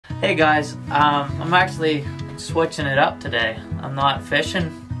Hey guys, I'm actually switching it up today. I'm not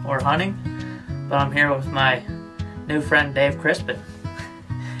fishing or hunting, but I'm here with my new friend Dave Crispin.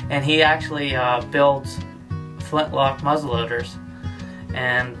 And he actually builds Flintlock Muzzleloaders.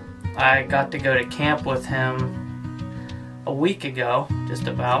 And I got to go to camp with him a week ago, just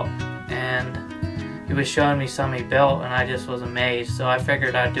about, and he was showing me some he built and I just was amazed. So I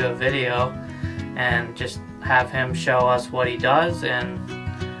figured I'd do a video and just have him show us what he does and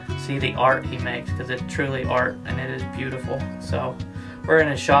see the art he makes, because it's truly art and it is beautiful. So we're in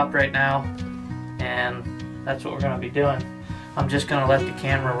his shop right now and that's what we're going to be doing. I'm just going to let the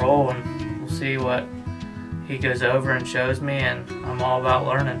camera roll and we'll see what he goes over and shows me, and I'm all about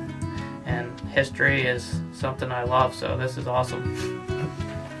learning, and history is something I love, so this is awesome.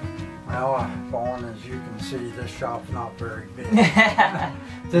 Well, Vaughn, as you can see, this shop's not very big.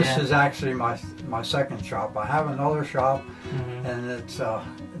 This is actually my second shop. I have another shop, and it's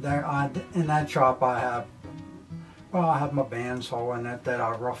in that shop I have my bandsaw in it that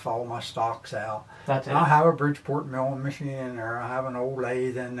I rough all my stocks out. That's it. I have a Bridgeport milling machine in there. I have an old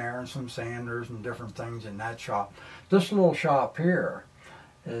lathe in there and some sanders and different things in that shop. This little shop here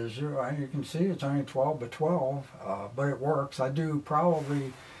is, you can see it's only 12 by 12, but it works. I do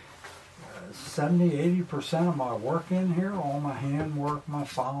probably 70–80% of my work in here, all my hand work, my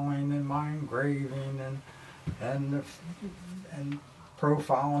filing and my engraving and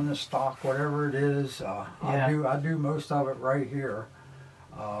profiling the stock, whatever it is. I do most of it right here.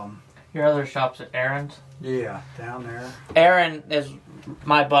 Your other shop's at Aaron's? Yeah, down there. Aaron is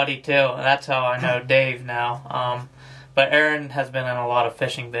my buddy too. That's how I know Dave now. But Aaron has been in a lot of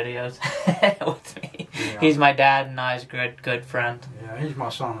fishing videos with me. Yeah. He's my dad and I's good friend. Yeah, he's my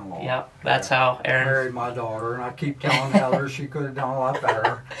son-in-law. Yep, that's how Aaron married my daughter, and I keep telling Heather she could have done a lot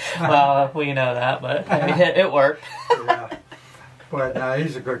better. Well, we know that, but it worked. Yeah. But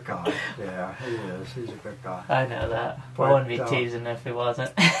he's a good guy. Yeah, he is. He's a good guy. I know that. But, I wouldn't be teasing if he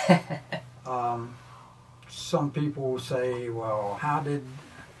wasn't. Some people say, well, how did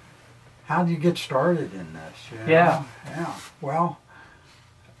you get started in this? You know? Yeah. Yeah. Well,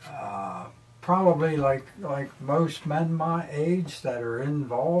 probably like most men my age that are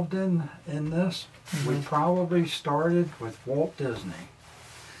involved in this, we probably started with Walt Disney.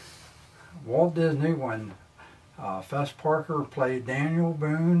 Walt Disney, when Fess Parker played Daniel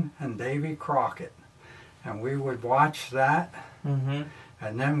Boone and Davy Crockett, and we would watch that,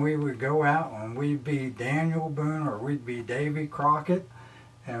 and then we would go out and we'd be Daniel Boone or we'd be Davy Crockett,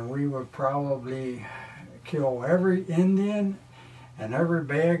 and we would probably kill every Indian and every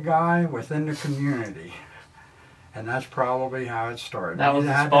bad guy within the community. And that's probably how it started. That was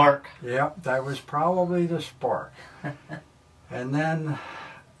the spark. Yep, that was probably the spark. And then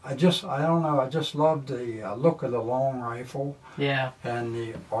I don't know, I just loved the look of the long rifle. Yeah. And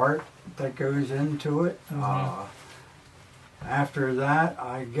the art that goes into it. After that,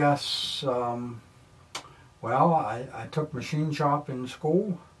 I guess, well, I took machine shop in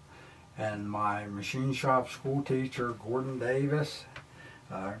school, and my machine shop school teacher, Gordon Davis,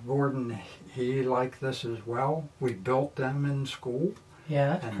 Gordon, he liked this as well. We built them in school.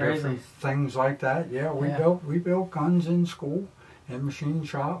 Yeah, that's crazy. Different things like that. Yeah, we built guns in school, in machine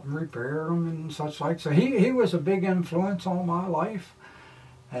shop, and repaired them and such like. So he was a big influence on my life,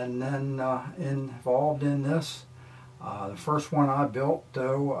 and then involved in this. The first one I built,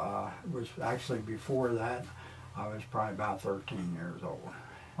 though, was actually before that. I was probably about 13 years old.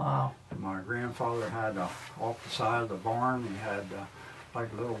 Wow. And my grandfather had, off the side of the barn, he had like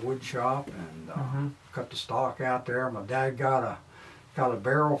a little wood shop, and cut the stock out there. My dad got a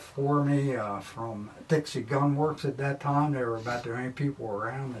barrel for me from Dixie Gun Works at that time. There were about the only people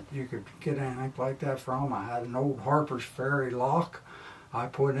around that you could get anything like that from. I had an old Harper's Ferry lock I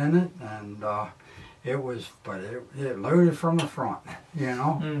put in it, and it loaded from the front, you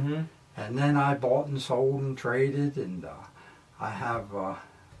know. And then I bought and sold and traded, and I have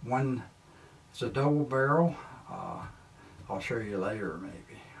one. It's a double barrel. I'll show you later,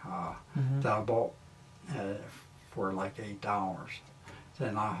 maybe. That I bought for like $8.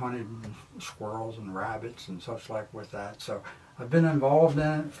 Then I hunted squirrels and rabbits and such like with that. So I've been involved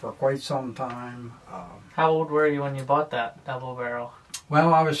in it for quite some time. How old were you when you bought that double barrel?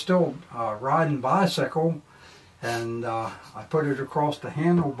 Well, I was still riding bicycle, and I put it across the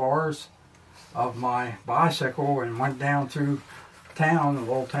handlebars of my bicycle and went down through town, the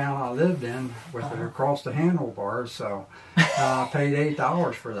little town I lived in, with it across the handlebars. So I paid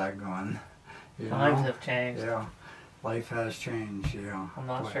 $8 for that gun. Times have changed. Yeah, life has changed. Yeah. I'm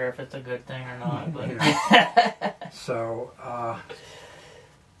not sure if it's a good thing or not, but. Yeah. So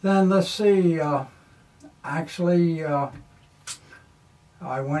then let's see. Actually,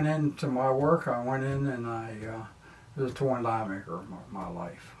 I went into my work. I went in and I was a tool and die maker my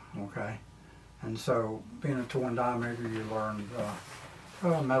life. Okay, and so being a tool and die maker, you learned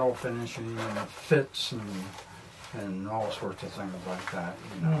metal finishing and fits and all sorts of things like that.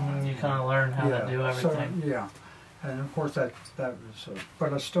 You know, you kind of learn how to do everything. So, yeah, and of course that was.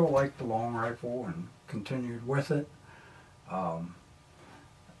 But I still liked the long rifle and continued with it.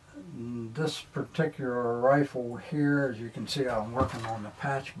 This particular rifle here, as you can see, I'm working on the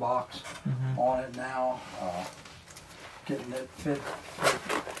patch box on it now, getting it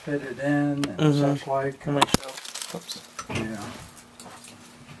fitted in and such like. Oops. Yeah.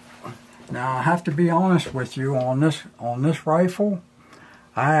 Now I have to be honest with you on this rifle.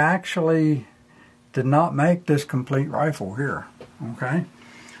 I actually did not make this complete rifle here. Okay.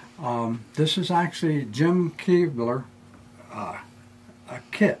 This is actually Jim Keebler, a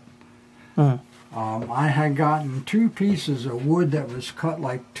kit. I had gotten 2 pieces of wood that was cut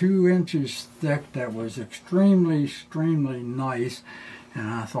like 2 inches thick that was extremely nice, and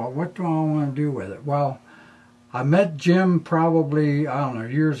I thought, what do I want to do with it? Well, I met Jim probably, I don't know,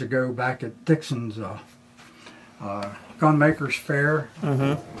 years ago back at Dixon's Gunmakers Fair,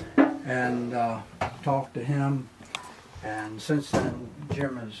 and talked to him, and since then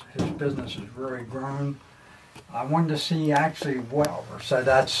his business has really grown. I wanted to see actually what, so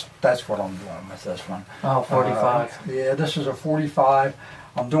that's what I'm doing with this one. Oh, 45. Yeah, this is a 45.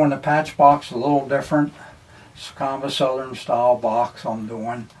 I'm doing the patch box a little different. It's kind of a southern style box I'm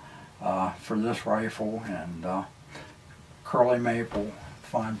doing for this rifle, and curly maple,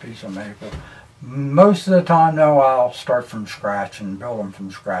 fine piece of maple. Most of the time though, I'll start from scratch and build them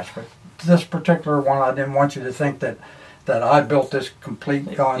from scratch, but this particular one, I didn't want you to think that I built this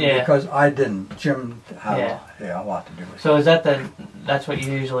complete gun, because I didn't. Jim had a lot to do with it. So is that's what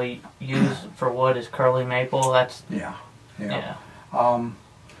you usually use for wood, is curly maple? That's yeah.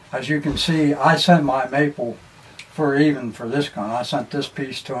 As you can see, I sent my maple for this gun. I sent this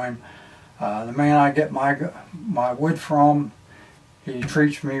piece to him. The man I get my wood from, he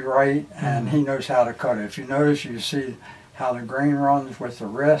treats me right, and he knows how to cut it. If you notice, you see how the grain runs with the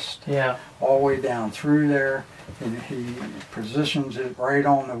wrist, all the way down through there. And he positions it right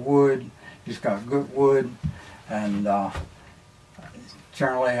on the wood. He's got good wood, and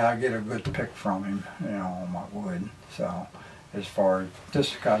generally I get a good pick from him, on my wood. So as far as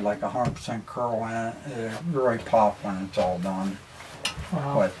this has got like 100% curl in it, it really pop when it's all done.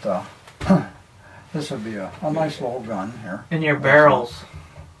 Wow. But this would be a nice little gun here. And your barrels.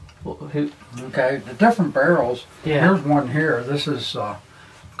 Okay, the different barrels. Here's one here. This is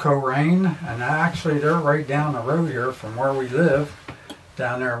Corain, and actually they're right down the road here from where we live.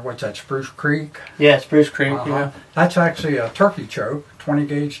 Down there, what's that, Spruce Creek? Yeah, Spruce Creek, That's actually a turkey choke, 20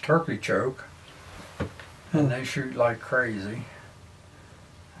 gauge turkey choke. And they shoot like crazy.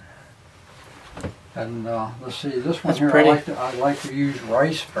 And let's see, this one here, I like to use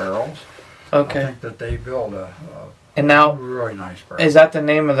rice barrels. Okay. I think that they build a and now, really nice barrel. Is that the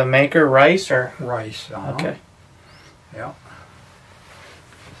name of the maker, Rice, or? Rice, Okay. Yeah.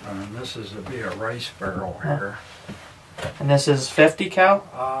 And this is be a rice barrel here. And this is 50 cal?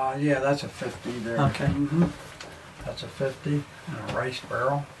 Yeah, that's a 50 there. Okay. That's a 50 and a rice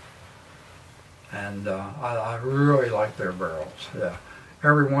barrel. And I really like their barrels. Yeah.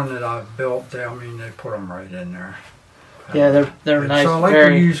 Every one that I've built, they put them right in there. Yeah, they're nice. So I like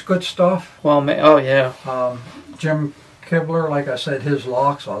to use good stuff. Well, Jim Kibler, like I said, his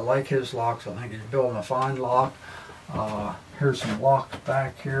locks. I like his locks. I think he's building a fine lock. Here's some locks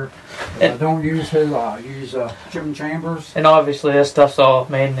back here. I don't use his. I use Jim Chambers. And obviously, this stuff's all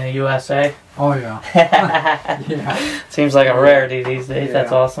made in the USA. Oh yeah. Yeah. Seems like a rarity these days. Yeah.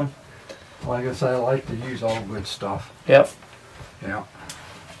 That's awesome. Like I said, I like to use all good stuff. Yep. Yeah.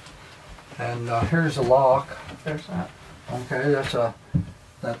 And here's a lock. There's that. Okay,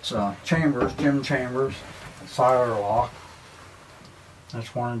 that's Chambers, Jim Chambers, Siler lock.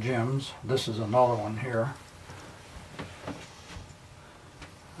 That's one of Jim's. This is another one here.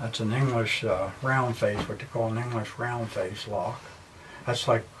 That's an English round face, what they call an English round face lock. That's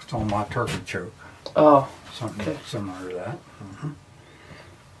like it's on my turkey choke. Oh, something similar to that.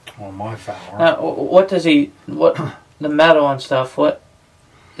 On my Fowler. What the metal and stuff? What?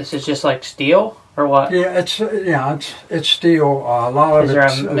 This is just like steel or what? Yeah, it's steel. A lot of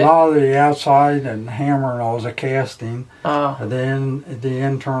the outside and hammer and all is a casting. And then the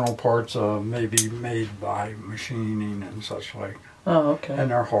internal parts may be made by machining and such like. Oh, okay.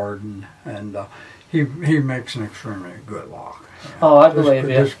 And they're hardened, and he makes an extremely good lock. Yeah. Oh, I believe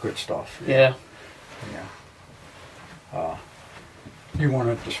you. This good stuff. Yeah. Yeah. You want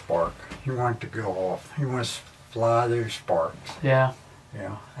it to spark. You want it to go off. You want to fly those sparks. Yeah.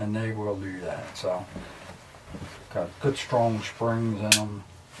 Yeah, and they will do that. So, got good strong springs in them.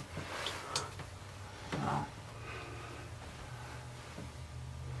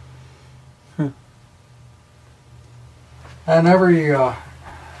 And every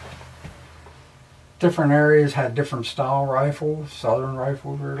different areas had different style rifles. Southern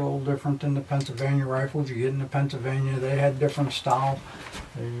rifles were a little different than the Pennsylvania rifles. You get into Pennsylvania, they had different styles.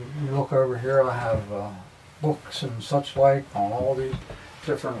 You look over here, I have books and such like on all these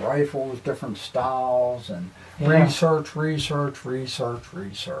different rifles, different styles, and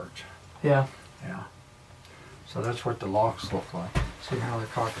research. Yeah. Yeah. So that's what the locks look like. See how they're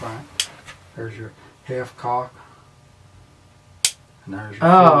cocked back? There's your half cock. And there's your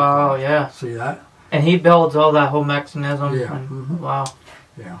oh, yeah. See that? And he builds all that whole mechanism. Yeah. And, wow.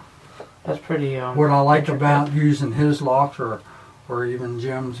 Yeah. That's pretty. What I like about using his locks or even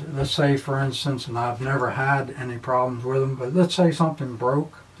Jim's, let's say for instance, and I've never had any problems with them, but let's say something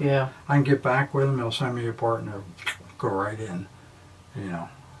broke. Yeah. I can get back with them, they'll send me a part and they'll go right in, you know.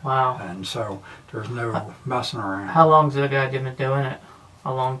 Wow. And so there's no messing around. How long's the guy been doing it?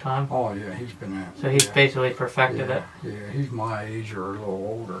 A long time? Oh yeah, he's been at it. So he's basically perfected it. Yeah, he's my age or a little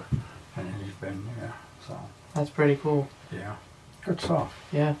older, and he's been, so. That's pretty cool. Yeah, good stuff.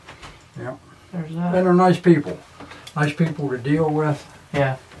 Yeah. Yep. There's that. And they're nice people. Nice people to deal with.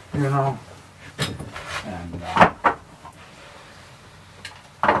 Yeah. You know. And,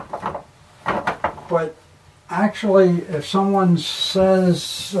 but actually, if someone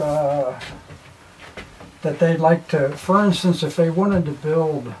says that they'd like to, for instance, if they wanted to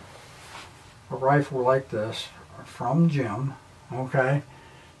build a rifle like this from Jim, okay,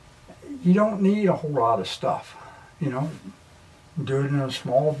 you don't need a whole lot of stuff. You know, do it in a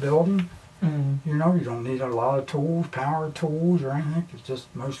small building. Mm-hmm. You know, you don't need a lot of tools, power tools or anything. It's just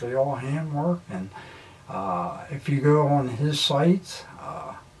mostly all handwork. And if you go on his sites,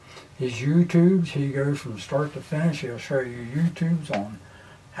 his YouTubes, he goes from start to finish. He'll show you YouTubes on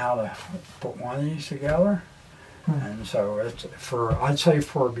how to put one of these together. And so it's I'd say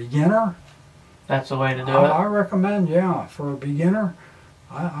for a beginner, that's the way to do it. I recommend, for a beginner,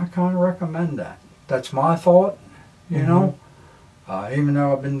 I kind of recommend that. That's my thought, you know. Even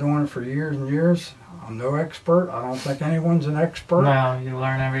though I've been doing it for years and years, I'm no expert. I don't think anyone's an expert. No, you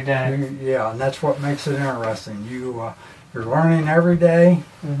learn every day. And that's what makes it interesting. You're learning every day,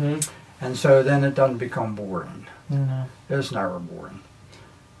 and so then it doesn't become boring. No. It's never boring.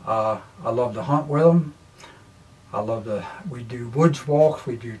 I love to hunt with them. We do woods walks,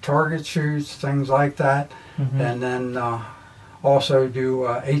 we do target shoots, things like that, and then also do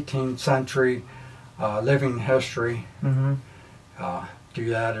 18th century living history. Do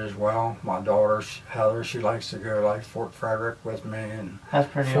that as well. My daughter Heather, she likes to go like Fort Frederick with me and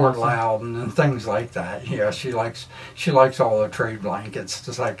Fort Loudon and things like that. Yeah, she likes all the trade blankets,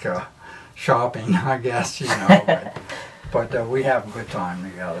 just like shopping, I guess, you know. But we have a good time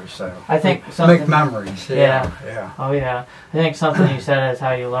together, so I think make memories. Yeah. Oh yeah, I think something you said is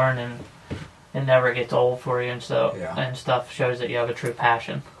how you learn, and it never gets old for you, and so and stuff shows that you have a true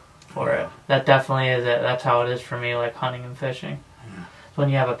passion for it. That definitely is it. That's how it is for me, like hunting and fishing. So when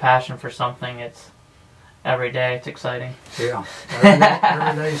you have a passion for something, it's every day. It's exciting. Yeah,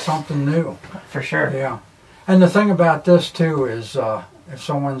 every day is something new. For sure. Yeah, and the thing about this too is, if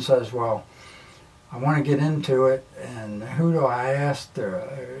someone says, "Well, I want to get into it, and who do I ask to,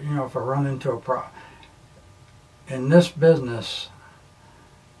 if I run into a problem?" In this business,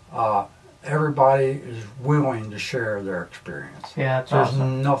 everybody is willing to share their experience. Yeah, that's There's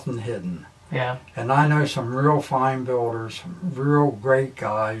awesome. nothing hidden. Yeah. And I know some real fine builders, some real great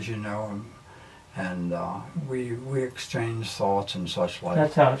guys, and we exchange thoughts and such like.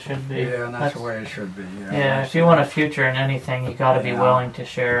 That's how it should be. Yeah, and that's the way it should be. Yeah, if you want a future in anything, you got to be willing to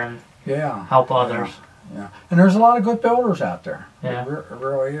share and help others. Yeah, and there's a lot of good builders out there. Yeah. It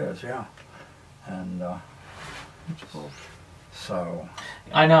really is, And so.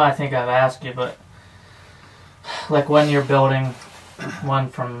 I know I think I've asked you, but like when you're building one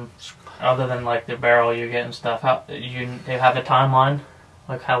from, other than like the barrel you get and stuff, do you have a timeline?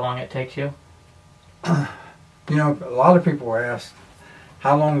 Like how long it takes you? A lot of people ask,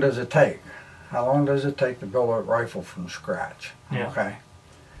 how long does it take? How long does it take to build a rifle from scratch? Yeah. Okay.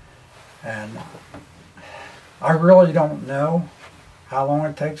 And I really don't know how long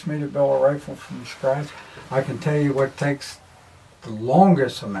it takes me to build a rifle from scratch. I can tell you what takes the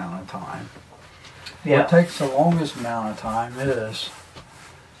longest amount of time. Yeah. What takes the longest amount of time is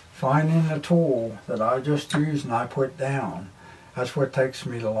finding the tool that I just used and I put down. That's what takes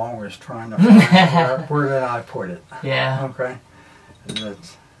me the longest, trying to find where did I put it. Yeah. Okay.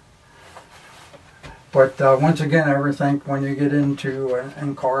 But once again, everything when you get into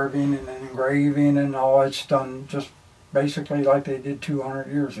carving and engraving and all, it's done just basically like they did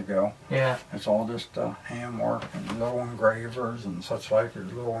 200 years ago. Yeah. It's all just handwork and little engravers and such like.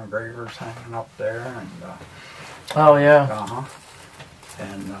 There's little engravers hanging up there and. Oh yeah.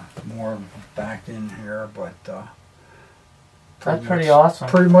 And more back in here, but. That's pretty awesome.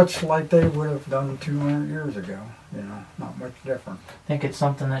 Pretty much like they would have done 200 years ago. You know, not much different. I think it's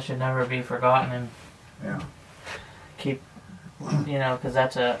something that should never be forgotten and. Yeah. Keep, you know, because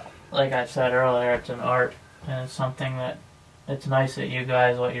that's like I said earlier, it's an art, and it's something that it's nice that you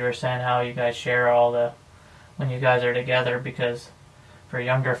guys, what you were saying, how you guys share all the, when you guys are together, because for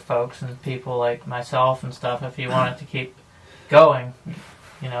younger folks and people like myself and stuff, if you want it to keep going,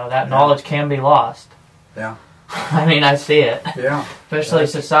 you know, that knowledge can be lost. Yeah. I mean, I see it. Yeah. Especially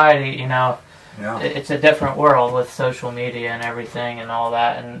society, you know. Yeah. It's a different world with social media and everything and all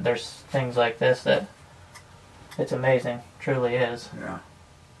that, and there's things like this that it's amazing, truly is. Yeah.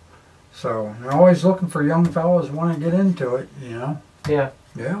 So you're always looking for young fellows who want to get into it, you know. Yeah.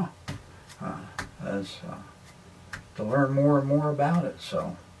 Yeah. To learn more and more about it.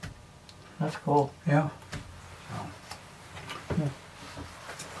 So. That's cool. Yeah. So.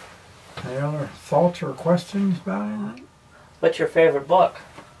 Any other thoughts or questions about anything? What's your favorite book?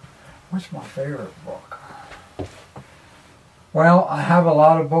 What's my favorite book? Well, I have a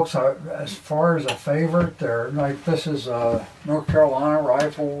lot of books. As far as a favorite, they're like this is North Carolina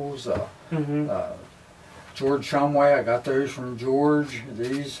Rifles, George Shumway. I got those from George.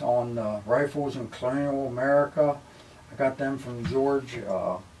 These on rifles in colonial America. I got them from George.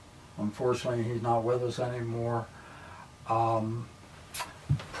 Unfortunately, he's not with us anymore.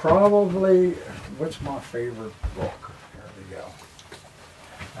 Probably, what's my favorite book? Here we go.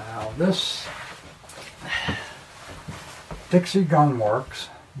 Now this. Dixie Gun Works,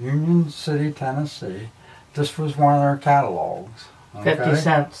 Union City, Tennessee. This was one of their catalogs. Okay? 50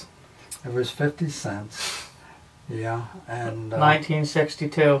 cents. It was 50 cents. Yeah, and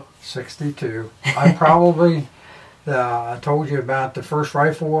 1962. 62. I probably, I told you about the first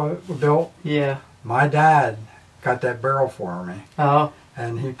rifle I built. Yeah. My dad got that barrel for me. Oh.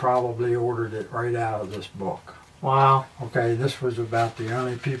 And he probably ordered it right out of this book. Wow. Okay, this was about the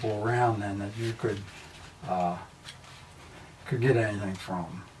only people around then that you could get anything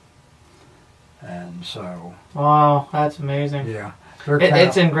from. And so. Wow, that's amazing. Yeah.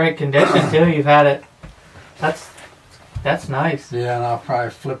 It's in great condition too. You've had it. That's nice. Yeah, and I'll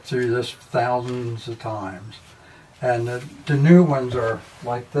probably flip through this thousands of times. And the new ones are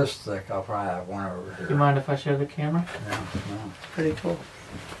like this thick. I'll probably have one over here. Do you mind if I show the camera? Yeah. It's pretty cool.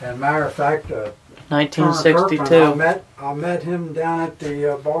 And matter of fact, 1962. I met him down at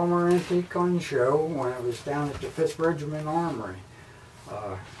the Balmer Antique Gun Show when I was down at the 5th Regiment Armory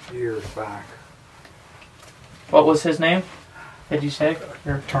years back. What was his name? Did you say?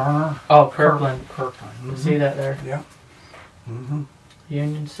 Turner. Oh, Kirkland. Kirkland. You see that there? Yeah. Mm-hmm.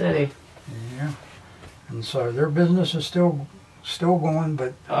 Union City. Yeah. And so their business is still going,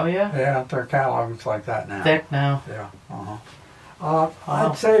 but oh yeah, yeah, their catalog's like that now. Thick now. Yeah.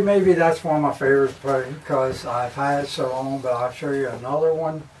 I'd say maybe that's one of my favorites, because I've had it so long. But I'll show you another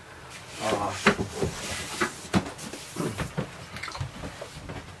one.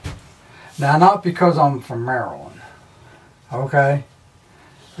 Now, not because I'm from Maryland. Okay.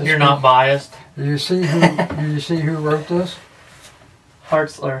 You're not biased. Do you see who wrote this?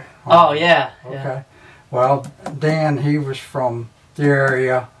 Hartzler. Oh yeah. Okay. Yeah. Well, Dan, he was from the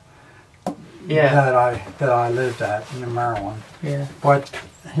area that I lived at in Maryland. Yeah. But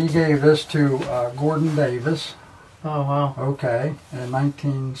he gave this to Gordon Davis. Oh wow. Okay, in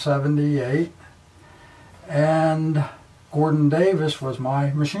 1978, and Gordon Davis was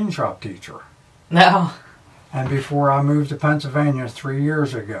my machine shop teacher. No. And before I moved to Pennsylvania 3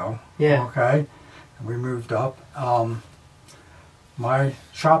 years ago. Yeah. Okay, we moved up. My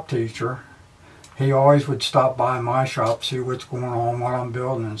shop teacher, he always would stop by my shop, see what's going on, what I'm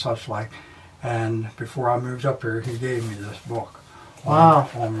building and such like. And before I moved up here, he gave me this book. Wow.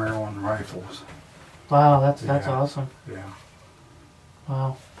 On Maryland rifles. Wow, that's awesome. Yeah.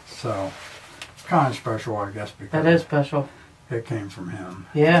 Wow. So, it's kind of special, I guess, because that is special. It came from him.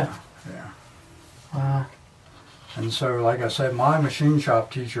 Yeah. Yeah. Wow. And so, like I said, my machine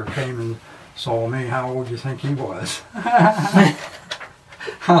shop teacher came and saw me. How old do you think he was? Yeah.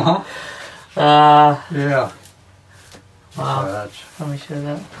 Wow. So that's let me show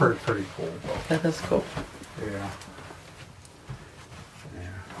that. pretty cool book. That is cool. Yeah.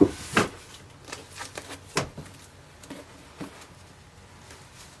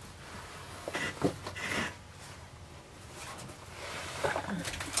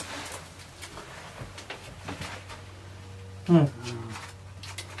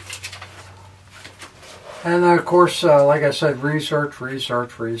 And of course, like I said, research.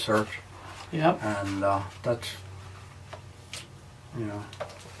 Yep. And that's, you know.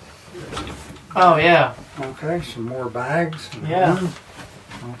 Oh, yeah. Okay, some more bags. Yeah.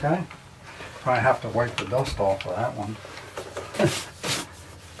 Okay. Probably have to wipe the dust off of that one.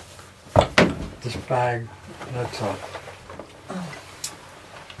 This bag, that's a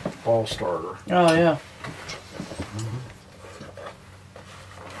ball starter. Oh, yeah.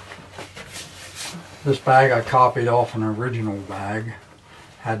 This bag I copied off an original bag.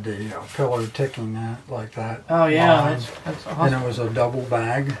 Had the pillow ticking like that. Oh, yeah. line. That's And awesome. it was a double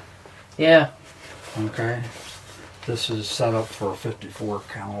bag. Yeah. Okay. This is set up for a 54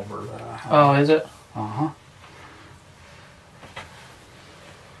 caliber that I have. Oh, is it? Uh-huh.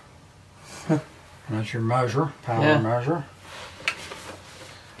 That's your measure, power measure.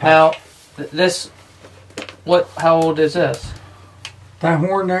 Now, this, how old is this? That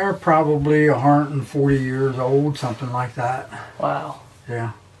horn there, probably 140 years old, something like that. Wow.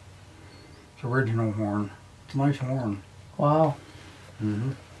 Yeah. It's original horn. It's a nice horn. Wow.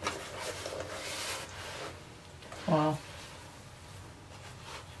 Mm-hmm. Wow.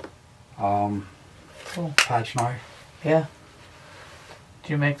 Cool. Patch knife. Yeah.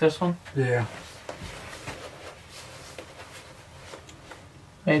 Did you make this one? Yeah.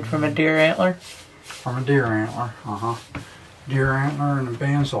 Made from a deer antler? From a deer antler. Uh-huh. Deer antler and a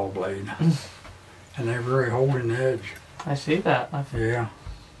bandsaw blade. And they're very holding the edge. I see that. I Yeah.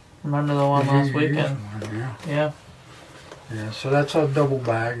 remember the one last weekend. Yeah. Yeah. Yeah, so that's a double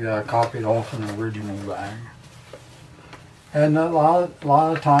bag that I copied off an original bag. And a lot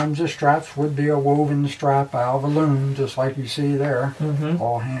of times the straps would be a woven strap out of a loom, just like you see there. Mm-hmm.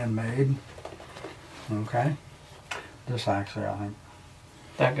 All handmade. Okay. This actually, I think.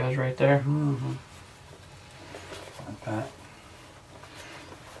 That goes right there. Mm-hmm. Like that.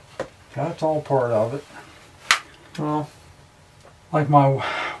 That's all part of it. Well, Like my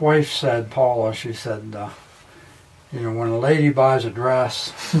wife said, Paula, she said, you know, when a lady buys a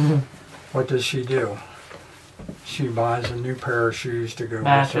dress, what does she do? She buys a new pair of shoes to go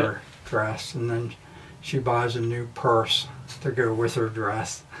Match with her dress, and then she buys a new purse to go with her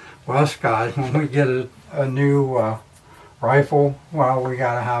dress. Well, us guys, when we get a new rifle, well, we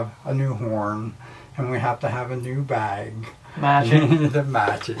got to have a new horn, and we have to have a new bag. matching. To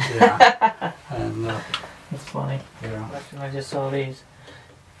match it, yeah. And, That's funny. yeah. I just saw these.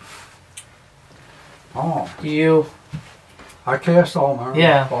 Oh, You, I cast all my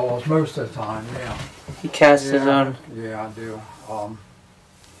Yeah. balls most of the time, yeah. he casts his own. Yeah, I do.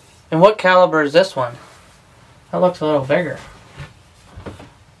 And what caliber is this one? That looks a little bigger.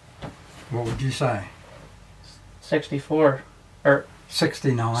 What would you say? 64 or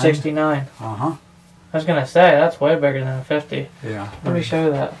 69? 69. Uh-huh. I was gonna say that's way bigger than a 50. Yeah. Let me show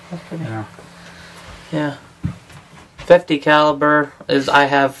you that. That's pretty. Yeah. Yeah. 50 caliber is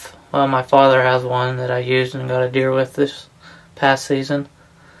well, my father has one that I used and got a deer with this past season.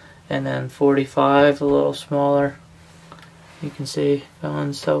 And then 45, a little smaller. You can see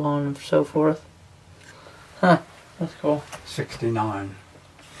going so on and so forth. Huh. That's cool. 69.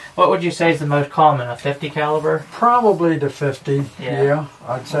 What would you say is the most common? A 50 caliber? Probably the 50. Yeah.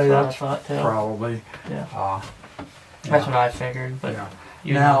 I'd say That's that's what I thought, too. probably. Yeah. That's what I figured. But Yeah.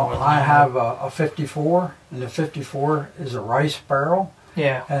 you know Now, more than I do. have a 54, and the 54 is a rice barrel,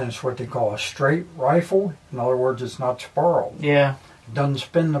 Yeah. and it's what they call a straight rifle. In other words, it's not spiraled. Yeah. It doesn't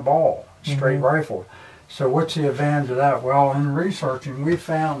spin the ball. Straight Mhm. rifle. So what's the advantage of that? Well, in researching, we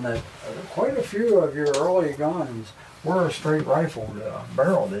found that quite a few of your early guns were a straight rifle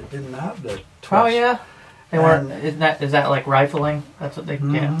barrel. They didn't have the twist. Oh yeah. They weren't. And- Is that like rifling? That's what they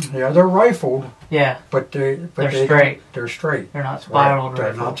Mhm. Yeah, they're rifled, Yeah. but They're they straight. They're straight. They're not spiraled. They're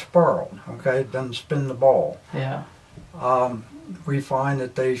rifle. not spiraled. Okay, it doesn't spin the ball. Yeah. We find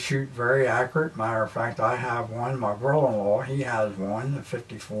that they shoot very accurate. Matter of fact, I have one. My brother-in-law, he has one, a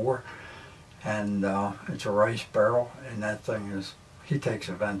 54, and it's a rice barrel. And that thing he takes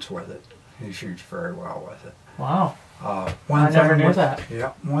events with it. He shoots very well with it. Wow. One I never thing knew with, that.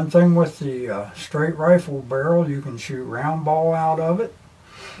 Yeah, one thing with the straight rifle barrel, you can shoot round ball out of it.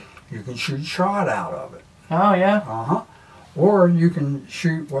 You can shoot shot out of it. Oh yeah. Or you can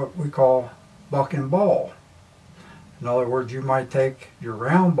shoot what we call buck and ball. In other words, you might take your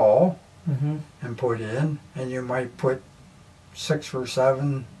round ball Mm-hmm. and put in, and you might put 6 or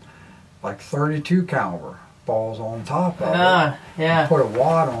 7, like 32 caliber balls on top of it. Yeah. Put a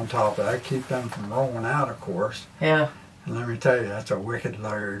wad on top of that, keep them from rolling out, of course. Yeah. And let me tell you, that's a wicked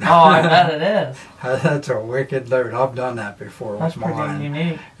load. Oh, I bet it is. That's a wicked load. I've done that before That's with pretty mine.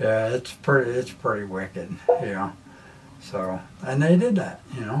 unique. Yeah, it's pretty wicked. Yeah. So, and they did that,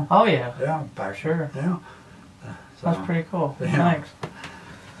 you know. Oh yeah. Yeah, back Sure. Yeah. So, That's pretty cool. yeah. Thanks.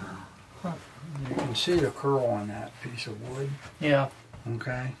 You can see the curl on that piece of wood. Yeah.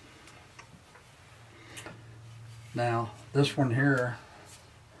 Okay. Now, this one here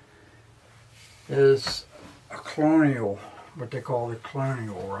is a colonial, what they call the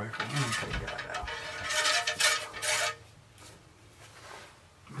colonial rifle. Let me take that out.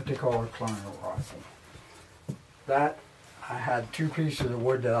 What they call a colonial rifle. That, I had 2 pieces of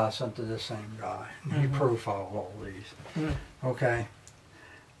wood that I sent to this same guy. And he profiled all these. Okay.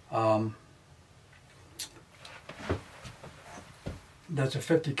 That's a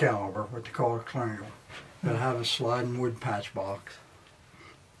 50 caliber, what they call a colonial. It'll have a sliding wood patch box.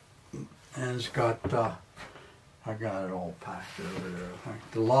 And it's got, I got it all packed over there, I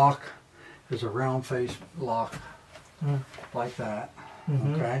think. The lock is a round face lock, like that,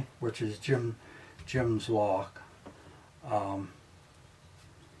 okay, which is Jim's lock.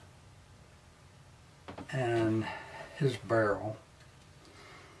 And his barrel.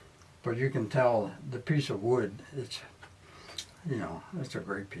 But you can tell the piece of wood, it's, you know, it's a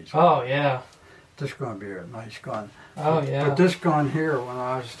great piece of wood. Oh yeah. This is going to be a nice gun. Oh yeah. But this gun here, when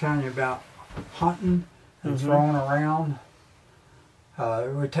I was telling you about hunting and throwing around,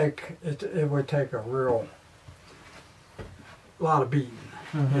 it would take a real lot of beating,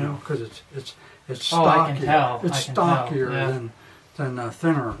 you know, because it's stockier. Oh, I can tell. It's stockier Yeah. than a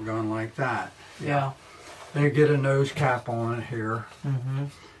thinner gun like that. Yeah. They get a nose cap on it here.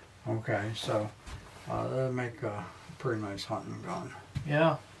 Okay, so that'll make a pretty nice hunting gun.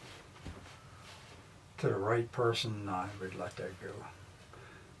 Yeah. To the right person, I would let that go.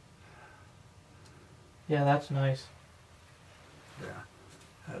 Yeah, that's nice. Yeah,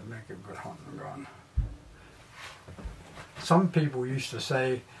 that'd make a good hunting gun. Some people used to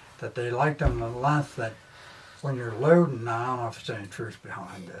say that they liked them the length that when you're loading, now I don't know if there's any truth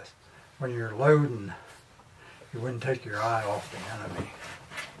behind this, when you're loading, you wouldn't take your eye off the enemy.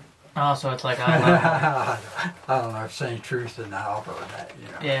 Oh, so it's like eye level. I don't know if there's any truth in that. I've heard that, you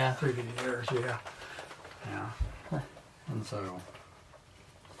know, Yeah. through the years, yeah. Yeah. And so,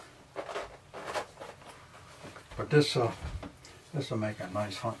 but this will make a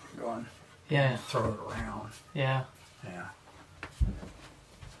nice hunting gun. Yeah. Throw it around. Yeah. Yeah.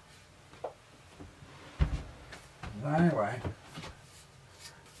 Anyway,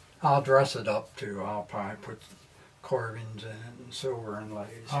 I'll dress it up too. I'll probably put carvings in it and silver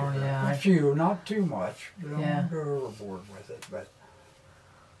inlays. Oh, yeah. A few, not too much. Don't Yeah. go overboard with it, but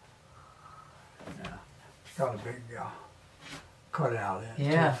yeah, it's got a big cutout in it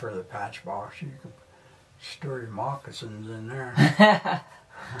Yeah. too for the patch box. You can store your moccasins in there.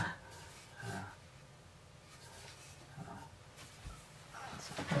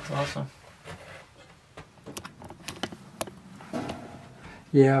 That's awesome.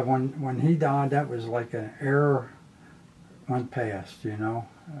 Yeah, when he died, that was like an error went past, you know,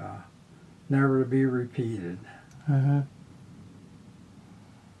 never to be repeated.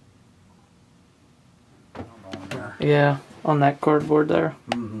 Yeah, on that cardboard there.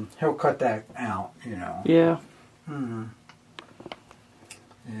 He'll cut that out, you know. Yeah.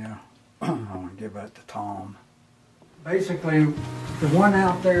 Yeah. I'm gonna give that to Tom. Basically, the one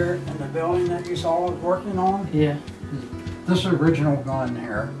out there in the building that you saw us working on, Yeah. this original gun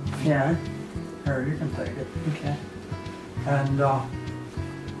here. Yeah. Here, you can take it. Okay. And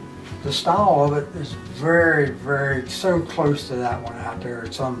the style of it is very, very, so close to that one out there,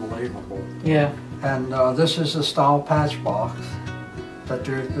 it's unbelievable. Yeah. And this is the style patch box that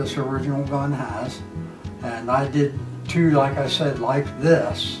this original gun has. And I did 2, like I said, like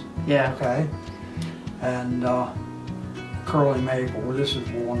this. Yeah. Okay. And curly maple, this is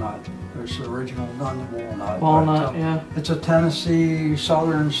walnut. There's the original gun, walnut. Walnut, but, yeah. It's a Tennessee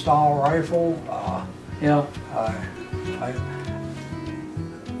Southern style rifle. Yeah.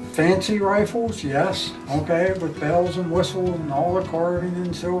 Fancy rifles, yes, okay, with bells and whistles and all the carving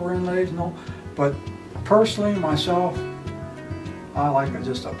and silver inlays and all. But personally, myself, I like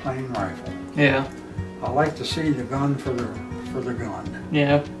just a plain rifle. Yeah. I like to see the gun for the gun.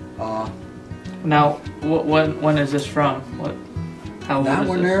 Yeah. Now, when is this from? How old that is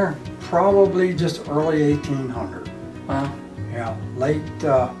one this? there, probably just early 1800. Wow. Yeah, late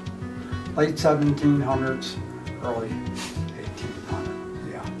 1700s, early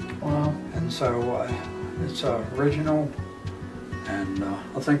 1800. Yeah. Wow. And so it's original, and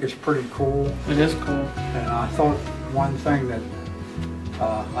I think it's pretty cool. It is cool. And I thought one thing that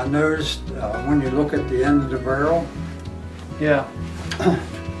I noticed when you look at the end of the barrel, Yeah.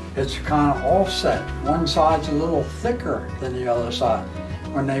 it's kind of offset. One side's a little thicker than the other side.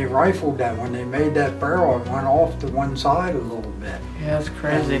 when they rifled that, when they made that barrel, it went off to one side a little bit. Yeah, that's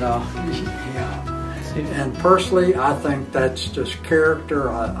crazy. And, yeah. And personally, I think that's just character.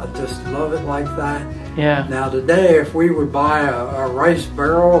 I just love it like that. Yeah. Now today, if we would buy a rice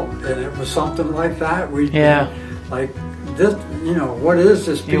barrel and it was something like that, we'd be like, this, you know, what is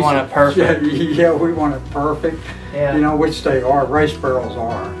this piece? You want it perfect. Yeah, we want it perfect. Yeah. You know, which they are, rice barrels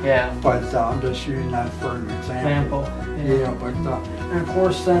are. Yeah. But I'm just using that for an example. Yeah, but and of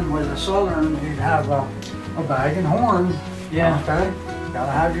course then with the Southern, you'd have a bag and horn. Yeah. Okay.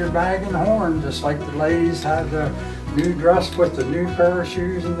 Gotta have your bag and horn, just like the ladies have the new dress with the new pair of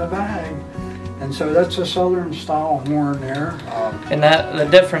shoes in the bag. And so that's a Southern style horn there. And that the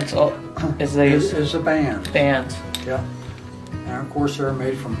difference is they use is the bands. Bands. Yeah. And of course they're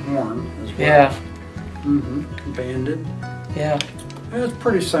made from horn as well. Yeah. Banded. Yeah. And it's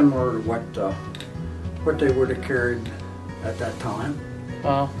pretty similar to what they would have carried at that time.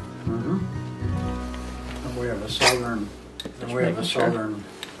 Wow. And we have a Southern. And we have a Southern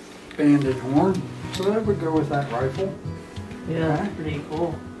banded horn, so that would go with that rifle. Yeah, that's pretty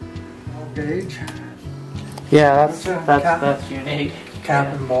cool. Gauge. Yeah, that's unique. Cap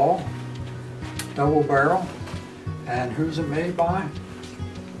and ball, double barrel, and who's it made by?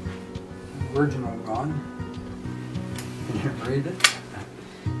 Original gun. Can you read it?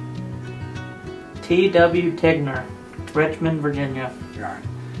 T.W. Tignor, Richmond, Virginia. Right.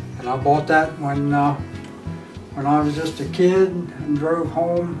 And I bought that when I was just a kid and drove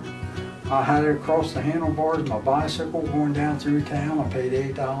home. I had it across the handlebars of my bicycle going down through town. I paid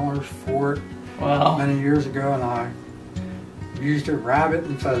 $8 for it many years ago, and I used it rabbit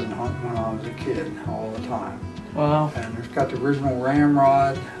and pheasant hunting when I was a kid all the time. Wow. And it's got the original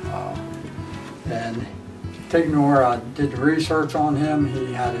ramrod. And Tignor, I did the research on him.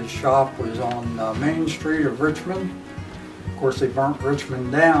 He had his shop was on Main Street of Richmond. Of course, they burnt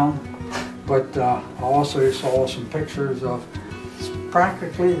Richmond down. But I also saw some pictures of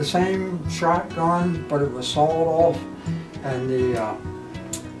practically the same shotgun, but it was sawed off, and the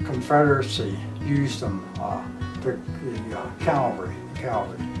Confederacy used them. The cavalry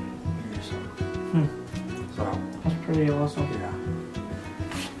used them. So that's pretty awesome. Yeah.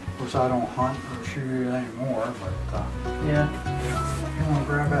 Of course, I don't hunt or shoot anymore, but yeah. If you want to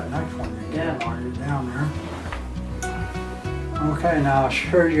grab that next one, you can while you're down there. Okay, now I'll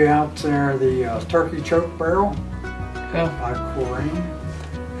show you out there the turkey choke barrel by Corrine,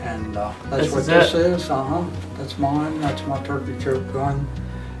 and that's what this is. That's mine. That's my turkey choke gun.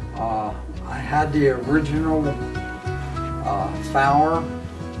 I had the original Fowler,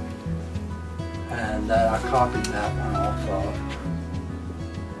 and I copied that one off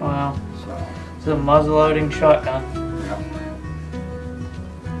of. Wow. So it's a muzzleloading shotgun.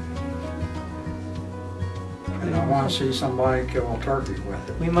 And I want to see somebody kill a turkey with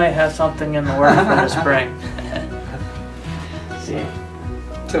it. We might have something in the works for the spring. See.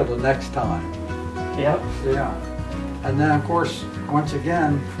 Till the next time. Yep. Yeah. And then of course, once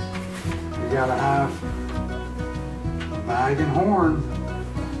again, you gotta have a bag and horn,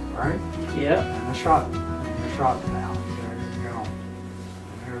 right? Yep. And a shot pouch. There you go.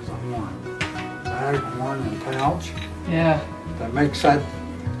 There's a horn. Bag, horn, and pouch. Yeah. That makes that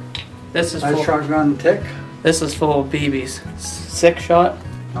shotgun tick. This is full of BBs. 6 shot.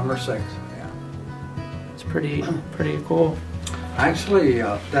 Number 6. Yeah. It's pretty cool. Actually,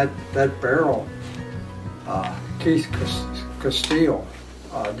 that barrel, Keith Castile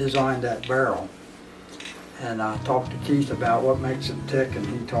designed that barrel, and I talked to Keith about what makes it tick, and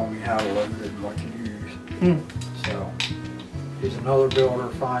he told me how to load it and what to use. So he's another builder,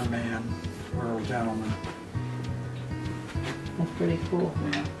 fine man, real gentleman. That's pretty cool.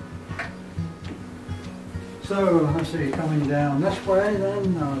 Yeah. So let's see, coming down this way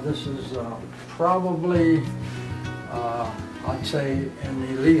then, this is probably, I'd say in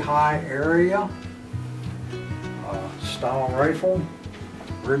the Lehigh area, style rifle,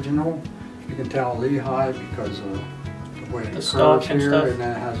 original. You can tell Lehigh because of the way it curves here, and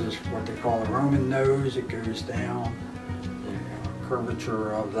then it has this, what they call a Roman nose. It goes down, the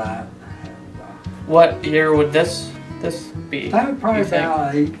curvature of that. And, what year would this be? That would probably be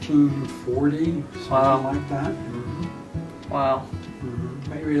about 1840, something like that. Wow.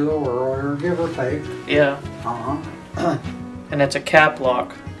 Maybe a little earlier, give or take. Yeah. And it's a cap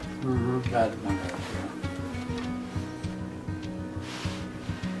lock. That's one of those,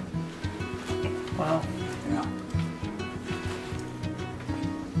 Wow. Yeah.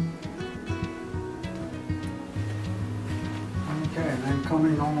 Okay, and then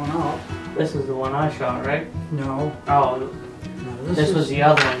coming on up. This is the one I shot, right? No. Oh. No, this was the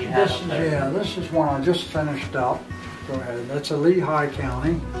other one you had up there. Yeah, this is one I just finished up. go ahead. That's a Lehigh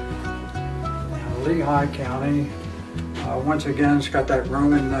County. Now, Lehigh County, once again, it's got that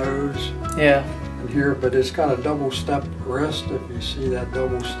Roman nose. Yeah. In here, but it's got a double step wrist. If you see that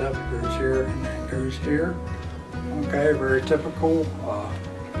double step, it goes here and then it goes here. Okay, very typical.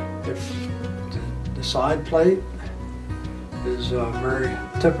 If the side plate is very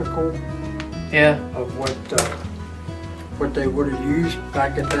typical. Yeah. Of what they would have used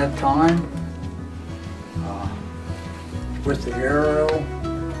back at that time. With the arrow.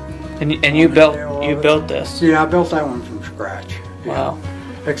 And you built this? Yeah, I built that one from scratch. Wow.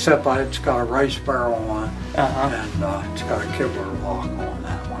 Yeah. Except it's got a rice barrel on it, Uh-huh. and it's got a Kibler lock on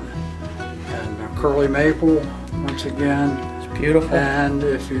that one. And a curly maple, once again. It's beautiful. And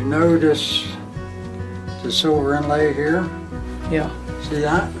if you notice the silver inlay here, yeah. see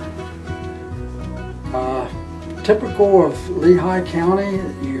that? Typical of Lehigh County,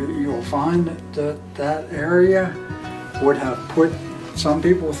 you'll find that area would have put, some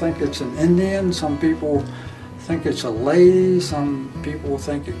people think it's an Indian, some people think it's a lady, some people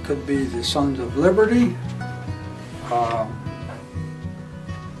think it could be the Sons of Liberty.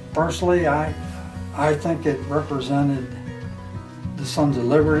 Personally, I think it represented the Sons of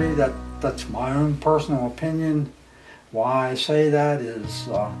Liberty. That's my own personal opinion. Why I say that is,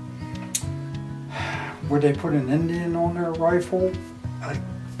 would they put an Indian on their rifle? I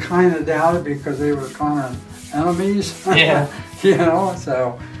kind of doubt it because they were kind of enemies. Yeah. You know,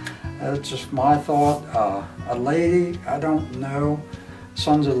 so that's just my thought. A lady, I don't know.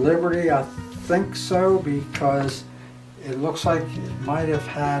 Sons of Liberty, I think so, because it looks like it might have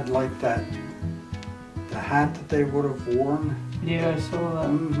had like the hat that they would have worn. Yeah, I saw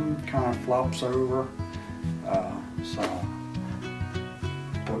that. Kind of flops over.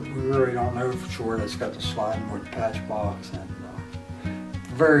 But we really don't know for sure. It's got the sliding wood patch box and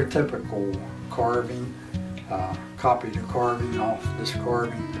very typical carving. Copied the carving off this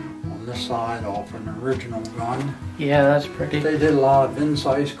carving on this side off an original gun. Yeah, that's pretty. They did a lot of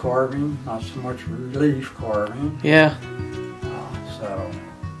incise carving, not so much relief carving. Yeah.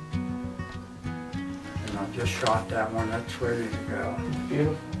 And I just shot that one. That's ready to go.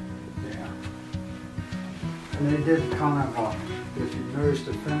 Beautiful. Yeah. And they did kind of if you notice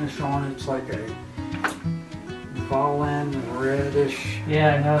the finish on it, it's like a Volin reddish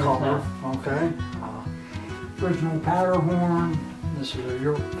Yeah, I noticed color. that. Okay. Original powder horn. This is a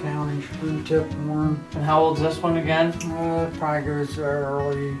York County screw tip horn. And how old's this one again? It probably goes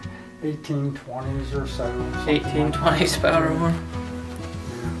early 1820s or so. 1820s powder horn.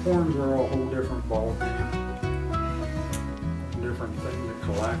 Yeah, horns are a whole different ball game. Different thing to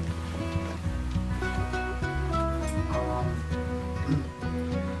collect.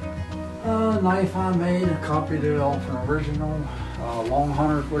 Knife I made, I copied it off an original. Long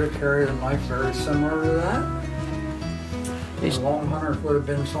hunters would have carried a knife very similar to that. The long hunters would have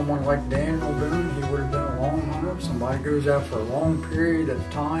been someone like Daniel Boone. He would have been a long hunter. Somebody goes out for a long period of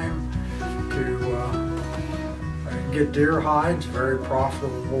time to get deer hides. Very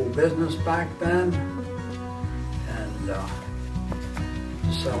profitable business back then. And to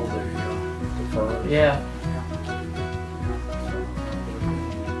sell the fur. Yeah.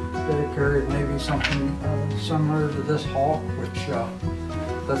 They carried maybe something similar to this hawk, which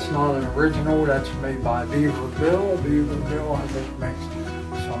that's not an original. That's made by Beaver Bill. Beaver Bill, I think, makes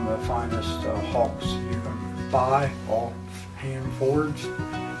some of the finest hawks you can buy, all hand forged.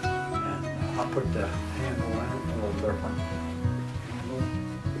 And I put the handle in it a little different.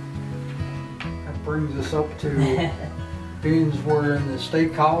 That brings us up to being we're in the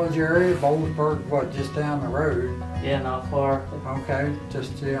State College area, Boalsburg, what, just down the road. Yeah, not far. Okay,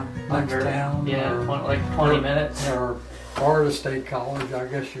 just next town. Yeah, like 20 minutes. Or Florida State College, I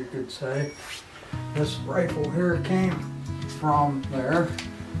guess you could say. This rifle here came from there,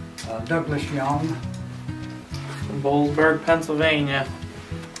 Douglas Young. From Boalsburg, Pennsylvania.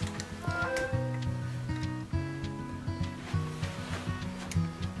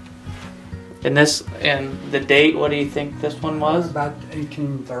 And the date, what do you think this one was? About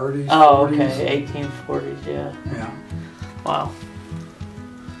 1830s. Oh, 40s. okay, 1840s, yeah. Yeah. Wow.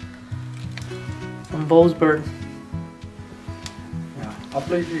 From Boalsburg. Yeah, I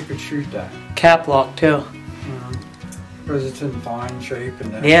believe you could shoot that. Cap lock too. Because it's in fine shape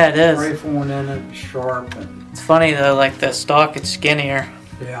and the Yeah, it is. rifle in it is sharp and It's funny though, like the stock, it's skinnier.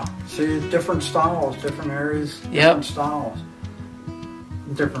 yeah. See, different styles, different areas, different Yep. styles.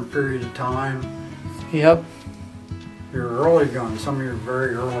 Different period of time. Yep. Your early guns, some of your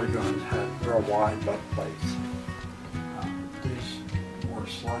very early guns had real wide butt plates. These were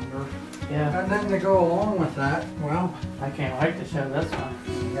slender. Yeah. And then to go along with that, well, I can't wait to show this one.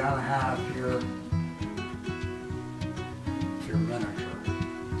 you gotta have your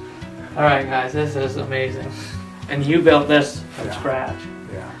Alright guys, this is amazing. And you built this from scratch.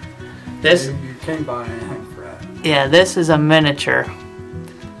 Yeah. This You can't buy anything for that. Yeah, this is a miniature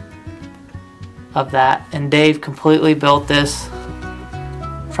of that, and Dave completely built this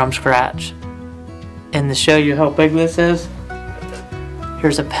from scratch. And to show you how big this is,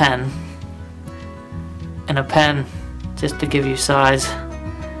 here's a pen. And a pen, just to give you size,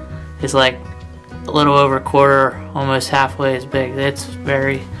 is like a little over a quarter, almost halfway as big. It's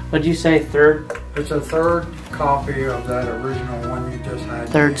very, what'd you say, third? It's a third copy of that original one you just had.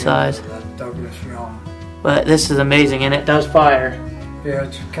 Third size. That Douglas Young. But this is amazing, and it does fire. Yeah,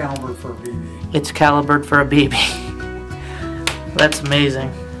 it's calibered for a BB. It's calibered for a BB. That's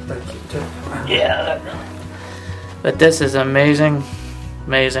amazing. That's a tip. Yeah. But this is amazing.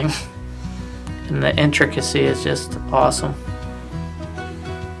 Amazing. And the intricacy is just awesome.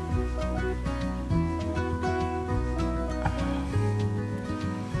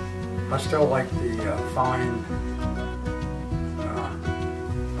 I still like the fine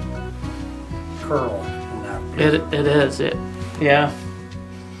curl in that. It is. Yeah.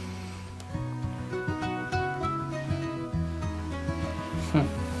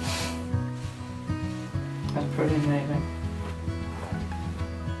 That's pretty amazing.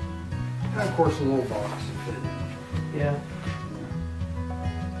 And of course, a little box to fit in. Yeah.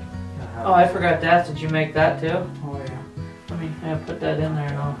 Oh, I forgot to ask, did you make that too? Oh yeah. Let me put that in there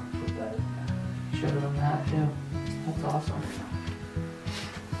and I'll Put that in there. show them that too. That's awesome.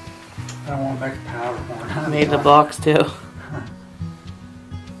 I don't want to make a powder horn. I made the box too.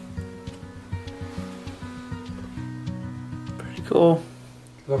 Pretty cool.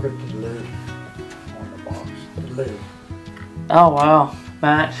 Look at the lid on the box. The lid. Oh wow,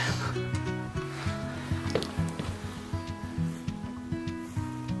 Matt.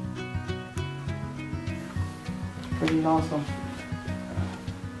 Pretty awesome.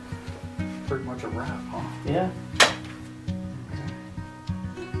 Pretty much a wrap, huh? Yeah.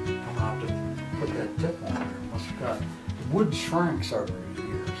 I'm gonna have to put that tip on there. Must have got wood shrinks over the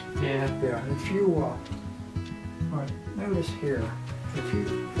years. Yeah. Yeah. If you right, notice here, if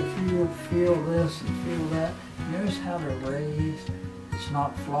you feel this and feel that, notice how they're raised. It's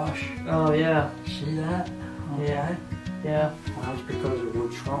not flush. Oh yeah. See that? Okay. Yeah. Yeah. Well, that's because the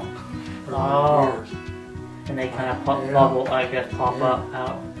wood shrunk over Oh. the years. And they kind of pop, Yeah. bubble, I guess, pop Yeah. up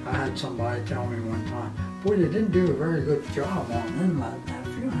out. I had somebody tell me one time, boy, they didn't do a very good job on inlet. Now,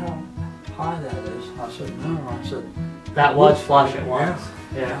 feel how high that is. I said, no. I said, That was flush at once.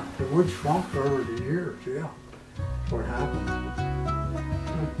 yeah. Yeah. The wood shrunk over the years, yeah. That's what happened.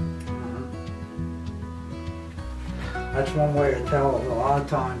 That's one way to tell. A lot of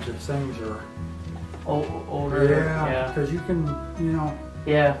times if things are Older. Yeah. because you can, you know,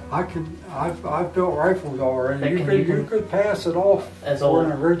 Yeah. I've built rifles already. That You could pass it off As for old.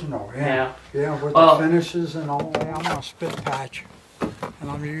 an original. Yeah. Yeah, with Well- the finishes and all. Yeah, I'm gonna spit patch, and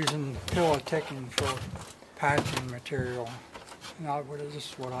I'm using pillow ticking for patching material. And this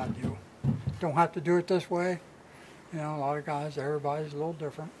is what I do. Don't have to do it this way. You know, a lot of guys, everybody's a little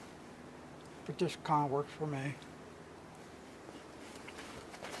different, but this kind of works for me.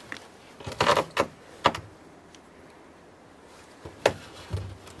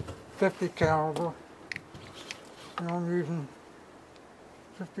 .50 caliber. And I'm using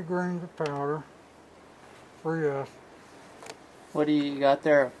 50 grains of powder. 3S. What do you got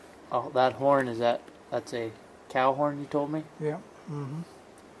there? Oh, that horn, that's a cow horn you told me? Yeah. Mm-hmm.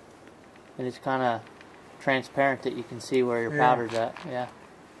 And it's kind of transparent that you can see where your Yeah. powder's at. Yeah.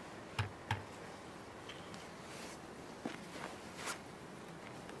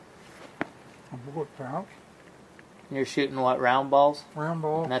 A bullet pouch. And you're shooting what, round balls? Round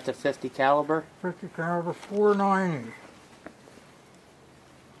ball. And that's a 50 caliber? 50 caliber 490.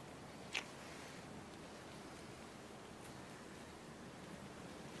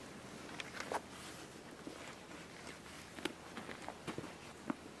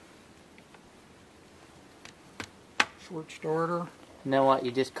 Sword starter. And then what,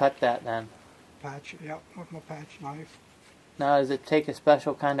 you just cut that then? Patch, yep, with my patch knife. Now, does it take a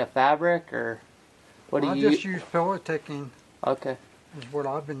special kind of fabric, or what do I you just use pillow ticking. Okay. Is what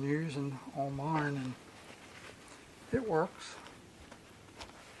I've been using on mine, and it works.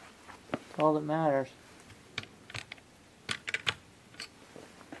 That's all that matters.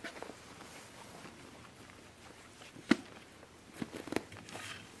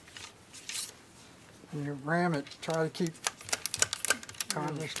 And you ram it, try to keep kind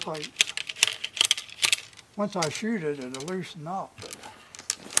of this tight. Once I shoot it, it'll loosen up.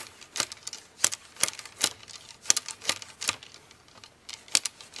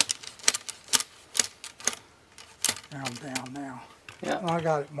 Now I'm down now. Yep. I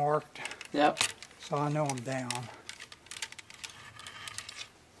got it marked. Yep. So I know I'm down.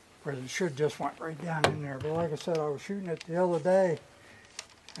 Whereas it should just went right down in there. But like I said, I was shooting it the other day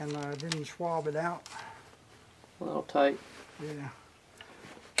and I didn't swab it out. A little tight. Yeah.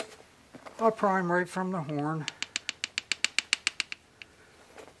 I prime right from the horn.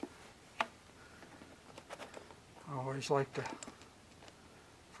 I always like to,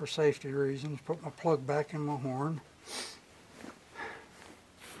 for safety reasons, put my plug back in my horn.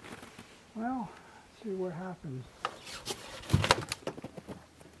 Well, let's see what happens.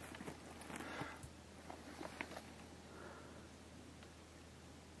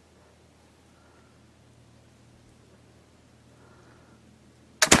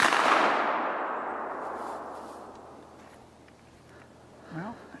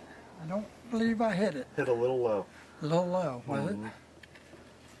 Well, I don't believe I hit it. Hit a little low. A little low, was it?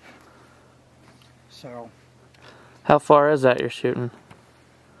 So, How far is that you're shooting?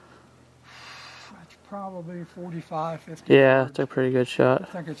 that's probably 45, 50 Yeah, yards. it's a pretty good shot. I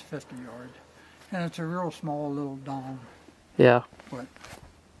think it's 50 yards. And it's a real small little dong, Yeah. but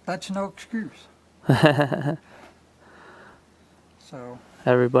that's no excuse. So,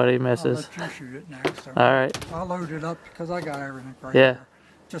 Everybody I'll misses. let you shoot it next. So Alright. I'll load it up because I got everything right Yeah. there.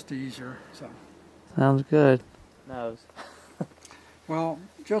 Just easier, so. Sounds good. Nose. Well,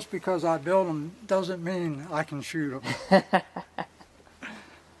 just because I build them doesn't mean I can shoot them.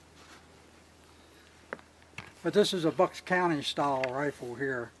 But this is a Bucks County style rifle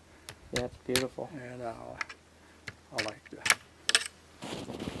here, Yeah, it's beautiful. and I like to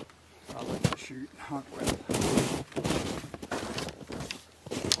shoot and hunt with.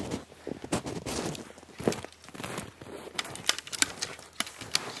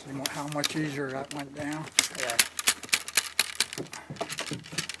 See how much easier that went down. Yeah.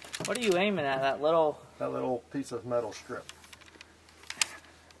 What are you aiming at? That little... That little piece of metal strip.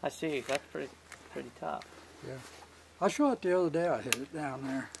 I see. That's pretty tough. Yeah. I shot it the other day. I hit it down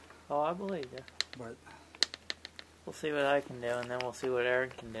there, Oh, I believe you. but We'll see what I can do, and then we'll see what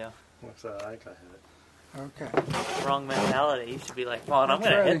Aaron can do. What's that? I think I hit it. okay. Wrong mentality. You should be like, well, I'm That's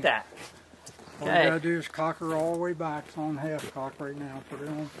going to ready. hit that. All you Okay. gotta do is cock her all the way back. It's on half cock right now. Put it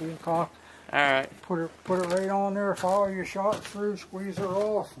on full cock. Alright. Put it right on there. Follow your shot through. Squeeze her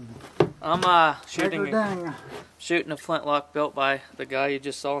off. And I'm take her dang. shooting a flintlock built by the guy you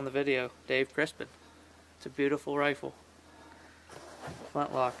just saw in the video, Dave Crispin. It's a beautiful rifle.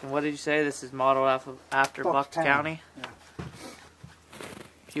 Flintlock. And what did you say? This is modeled after Bucks County? Yeah.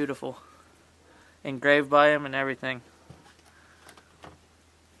 Beautiful. Engraved by him and everything.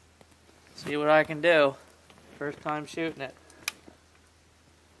 See what I can do. First time shooting it.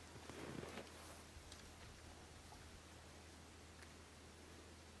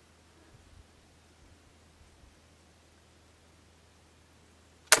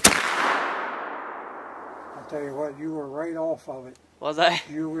 I'll tell you what, you were right off of it. Was I?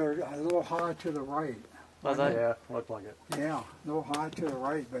 You were a little high to the right. Was I? Yeah, looked like it. Yeah, a little high to the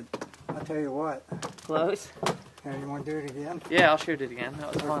right, but I'll tell you what. Close? Now you want to do it again? Yeah, I'll shoot it again.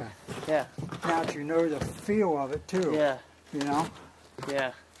 That was fun. Yeah. Now that you know the feel of it too. Yeah. You know?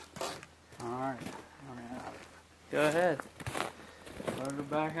 Yeah. All right. Go ahead. Load her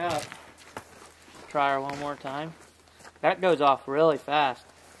back up. Try her one more time. That goes off really fast.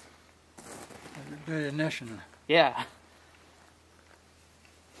 Good ignition. Yeah.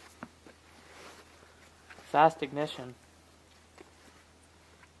 Fast ignition.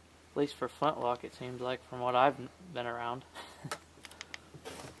 At least for flintlock, it seems like, from what I've been around.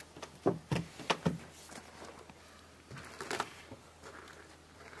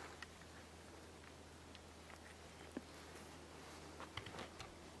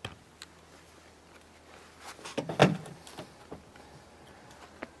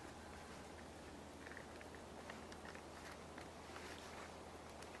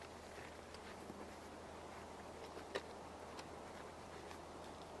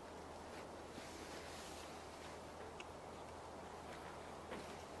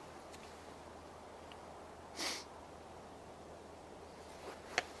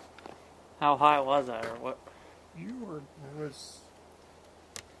 How high was I, or what? You were. It was.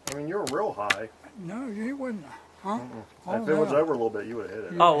 I mean, you were real high. No, you wouldn't. Huh? If it was over a little bit, you would have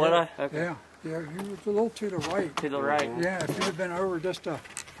hit it. Oh, would I? Okay. Yeah. Yeah, you was a little to the right. To the right. Yeah, if you'd have been over just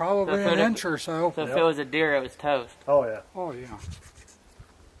probably So if an it- inch or so. So if it was a deer, it was toast. Oh yeah. Oh, yeah.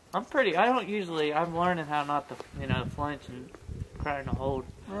 I don't usually, I'm learning how not to, flinch and trying to hold.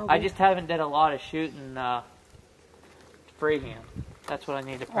 Well, I just haven't did a lot of shooting freehand. That's what I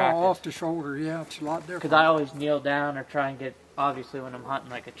need to practice. off the shoulder, yeah, it's a lot different. Because I always kneel down or try and get, obviously when I'm hunting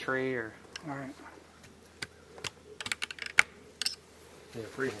like a tree or... All right. Yeah,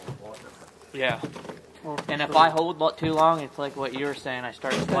 freehand a lot different. Yeah. Well, And if I hold too long, it's like what you were saying, I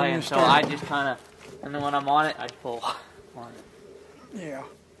start swaying, so I just kind of, and then when I'm on it, I pull on it. yeah.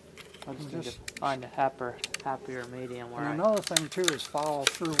 I just need to find a happier medium where And another thing too is follow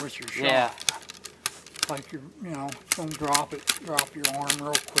through with your shot. Yeah. Like you know, don't drop your arm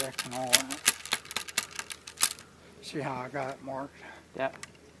real quick and all that. See how I got it marked? Yeah.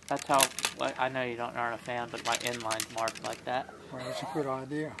 That's how, I know you aren't a fan, but my inline's marked like that. Well, that's a good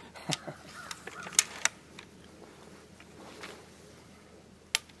idea.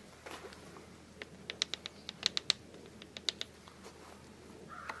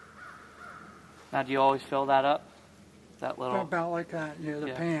 Now, do you always fill that up? That little... About like that, yeah, the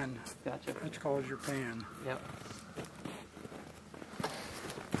pan. Gotcha. That's called your pan. Yep.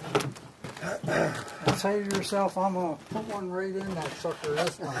 And say to yourself, I'm going to put one right in that sucker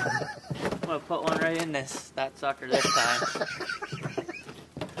this time. I'm going to put one right in that sucker this time.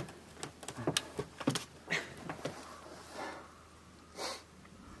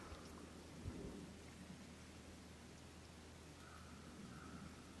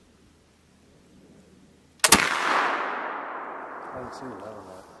 I didn't see that or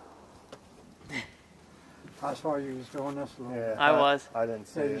not. I saw you was doing this a little. Yeah, I was. I didn't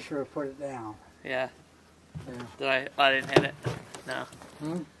see So you it. should have put it down. Yeah. Yeah. Did I didn't hit it. No.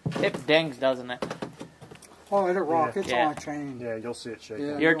 It dings, doesn't it? Oh, it'll rock. Yeah. It's Yeah. on chain. Yeah, you'll see it shaking.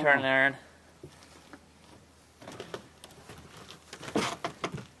 Yeah. Your go turn on. there, Aaron.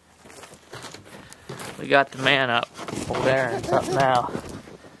 We got the man up. Old Aaron's up now.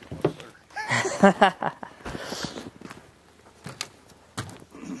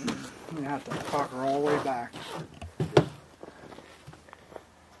 You have to cock her all the way back.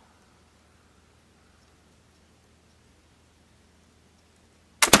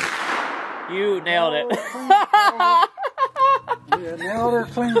 You nailed it. Yeah, nailed her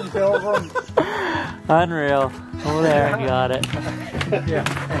clean, Pilgrim. Unreal. Old Aaron got it. Yeah,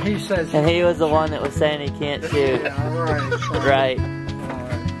 and he says. And he was the one that was saying he can't shoot. Yeah, right. Right.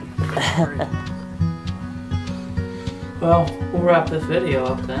 All right. Well, we'll wrap this video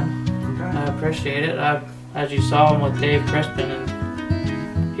up then. Okay. I appreciate it. As you saw him with Dave Crispin,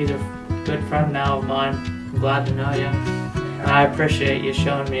 and he's a good friend now of mine. I'm glad to know you. And I appreciate you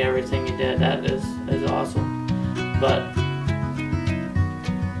showing me everything you did. That is awesome. But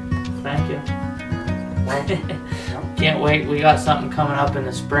thank you. Can't wait. We got something coming up in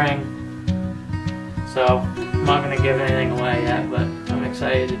the spring. So I'm not going to give anything away yet, but I'm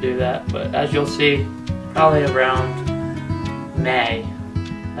excited to do that. But as you'll see, probably around May.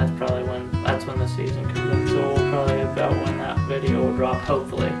 That's when the season comes in. So we'll probably about when that video will drop,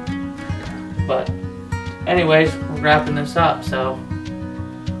 hopefully. But anyways, we're wrapping this up. So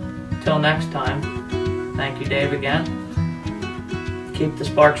till next time, thank you, Dave, again. Keep the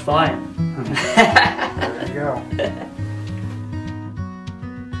sparks flying. There you go.